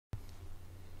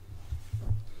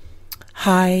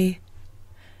Hi,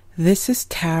 this is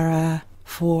Tara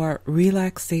for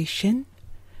relaxation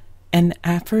and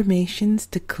affirmations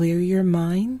to clear your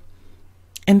mind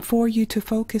and for you to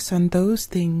focus on those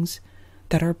things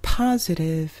that are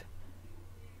positive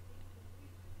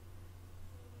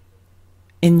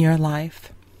in your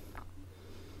life.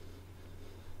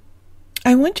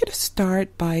 I want you to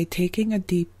start by taking a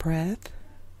deep breath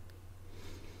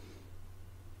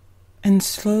and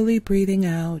slowly breathing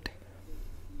out.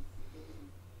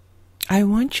 I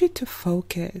want you to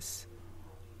focus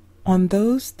on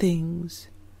those things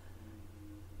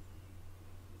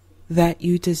that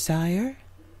you desire,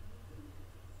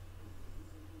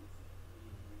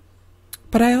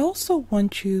 but I also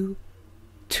want you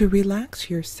to relax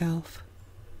yourself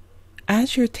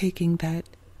as you're taking that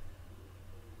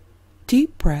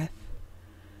deep breath,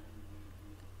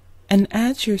 and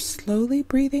as you're slowly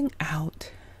breathing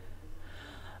out,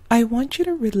 I want you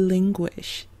to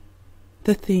relinquish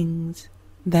the things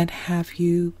that have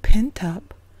you pent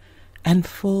up and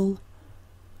full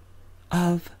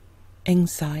of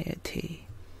anxiety.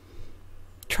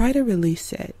 Try to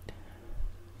release it.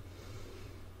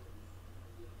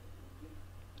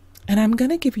 And I'm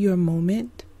going to give you a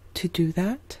moment to do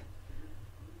that.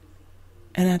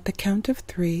 And at the count of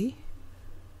 3,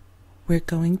 we're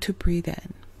going to breathe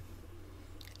in.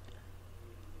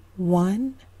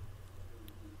 1,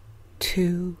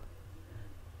 2,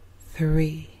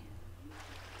 3.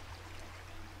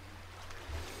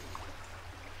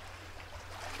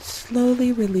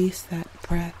 Slowly release that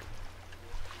breath,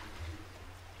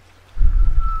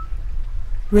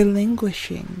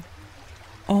 relinquishing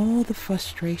all the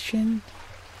frustration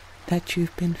that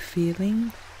you've been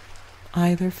feeling,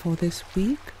 either for this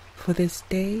week, for this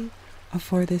day, or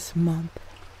for this month.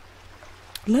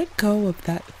 Let go of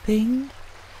that thing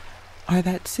or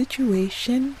that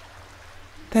situation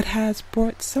that has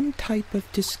brought some type of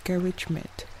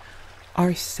discouragement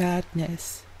or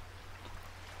sadness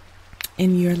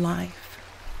in your life.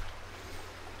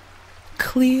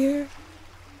 Clear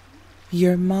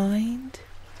your mind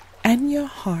and your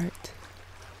heart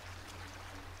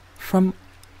from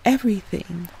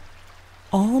everything,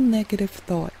 all negative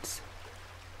thoughts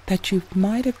that you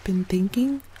might have been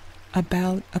thinking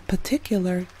about a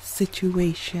particular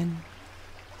situation.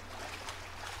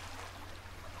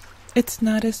 It's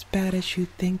not as bad as you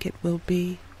think it will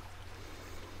be.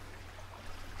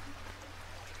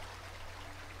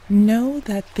 Know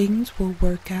that things will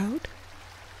work out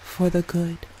for the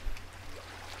good.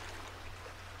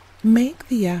 Make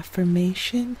the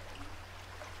affirmation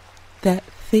that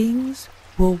things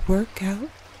will work out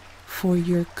for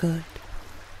your good.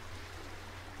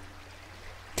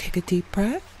 Take a deep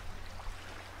breath.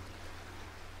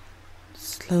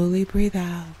 Slowly breathe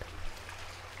out.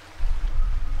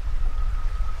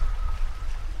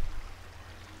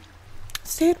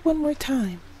 Say it one more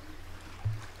time.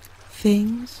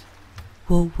 Things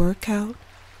will work out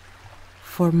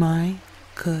for my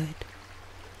good.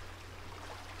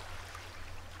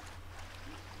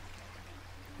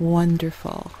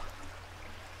 Wonderful.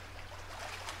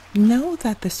 Know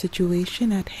that the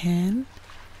situation at hand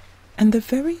and the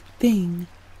very thing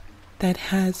that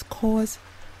has caused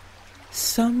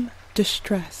some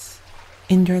distress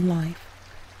in your life,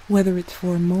 whether it's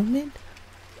for a moment,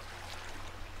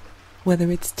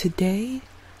 whether it's today,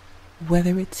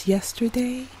 whether it's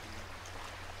yesterday,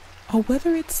 or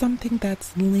whether it's something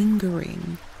that's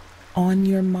lingering on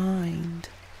your mind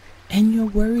and you're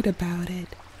worried about it,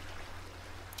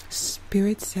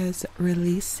 Spirit says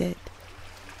release it.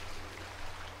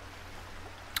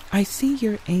 I see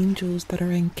your angels that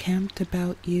are encamped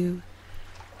about you,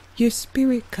 your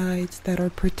spirit guides that are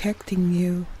protecting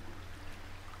you.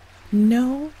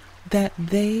 Know that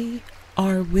they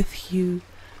are with you,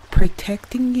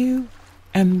 protecting you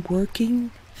and working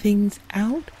things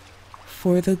out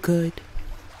for the good.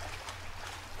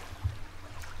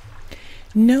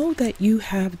 Know that you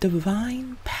have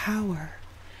divine power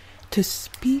to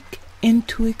speak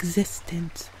into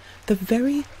existence the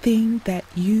very thing that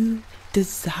you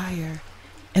desire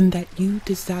and that you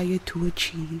desire to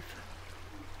achieve.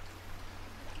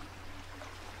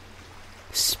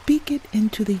 Speak it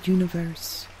into the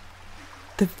universe,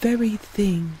 the very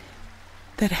thing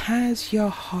that has your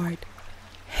heart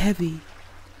heavy,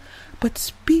 but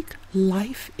speak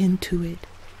life into it.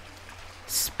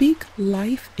 Speak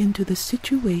life into the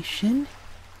situation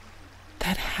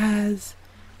that has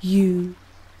you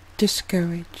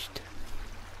discouraged.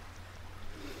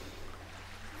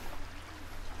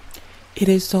 It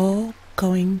is all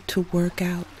going to work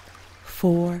out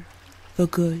for the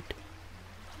good.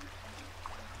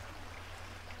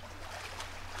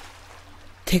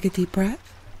 Take a deep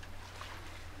breath.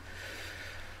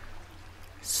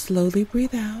 Slowly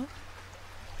breathe out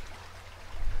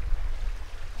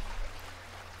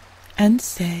and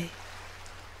say,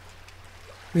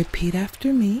 repeat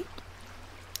after me,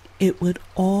 it would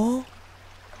all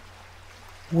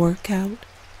work out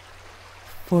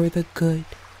for the good.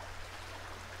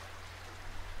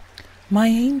 My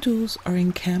angels are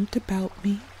encamped about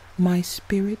me. My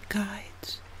spirit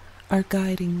guides are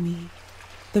guiding me.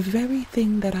 The very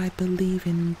thing that I believe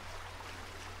in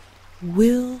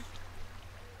will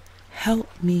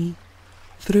help me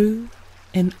through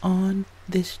and on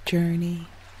this journey.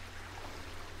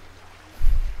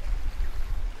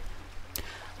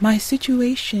 My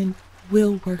situation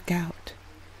will work out.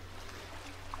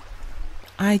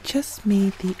 I just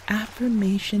made the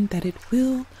affirmation that it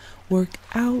will work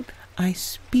out. I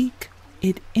speak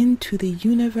it into the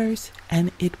universe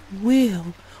and it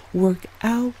will work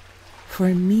out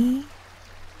for me,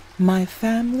 my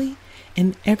family,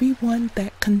 and everyone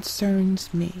that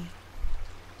concerns me.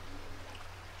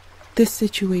 This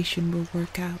situation will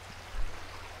work out.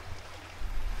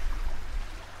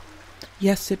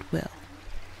 Yes, it will.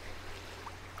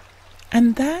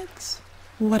 And that's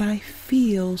what I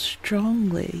feel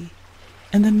strongly,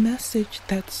 and the message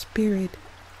that Spirit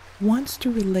wants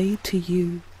to relay to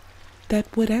you, that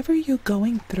whatever you're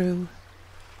going through,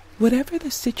 whatever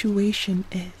the situation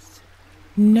is,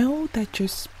 know that your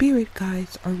spirit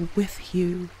guides are with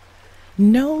you.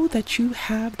 Know that you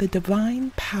have the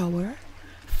divine power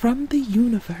from the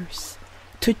universe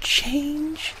to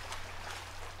change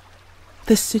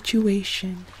the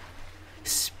situation.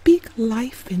 Speak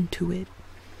life into it.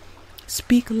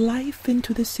 Speak life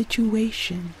into the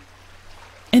situation.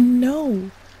 And know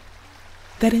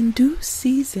that in due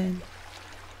season,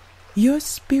 your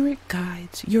spirit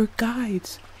guides, your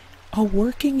guides, are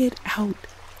working it out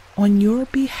on your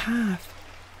behalf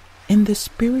in the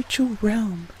spiritual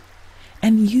realm.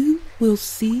 And you will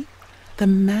see the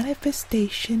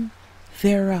manifestation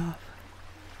thereof.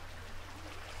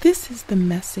 This is the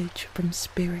message from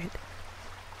Spirit.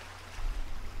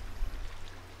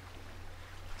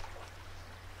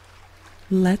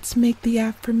 Let's make the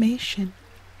affirmation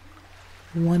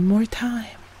one more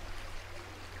time.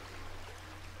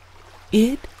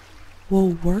 It will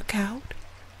work out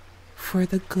for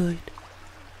the good.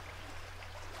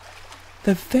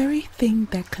 The very thing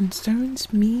that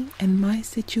concerns me and my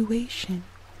situation,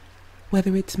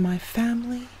 whether it's my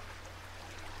family,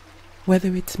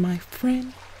 whether it's my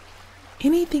friend,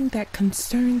 anything that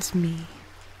concerns me,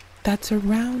 that's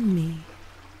around me,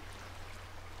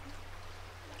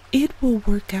 it will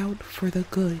work out for the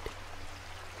good.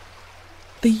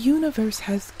 The universe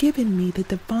has given me the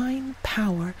divine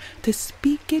power to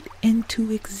speak it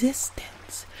into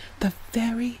existence, the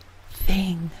very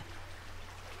thing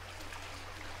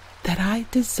that I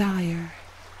desire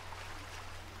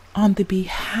on the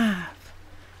behalf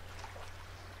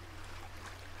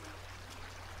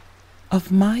of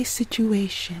my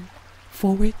situation,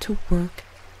 for it to work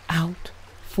out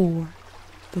for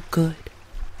the good.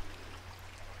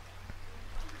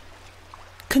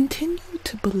 Continue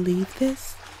to believe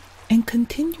this and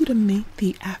continue to make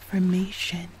the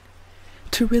affirmation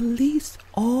to release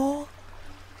all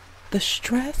the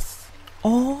stress,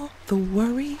 all the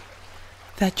worry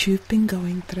that you've been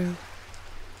going through.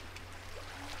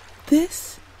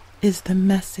 This is the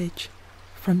message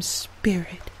from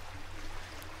Spirit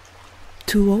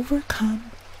to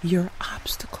overcome your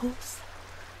obstacles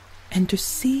and to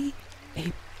see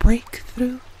a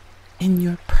breakthrough in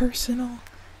your personal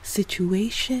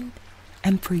situation,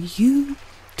 and for you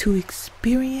to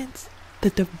experience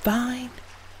the divine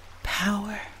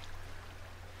power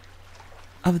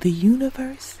of the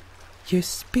universe, your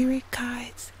spirit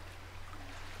guides,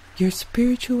 your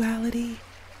spirituality,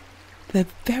 the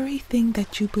very thing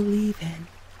that you believe in.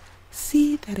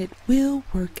 See that it will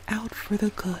work out for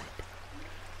the good.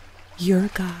 Your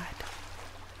God.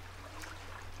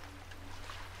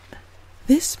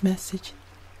 This message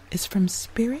is from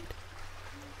Spirit,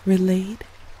 relayed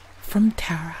from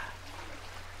Tara.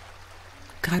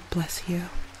 God bless you.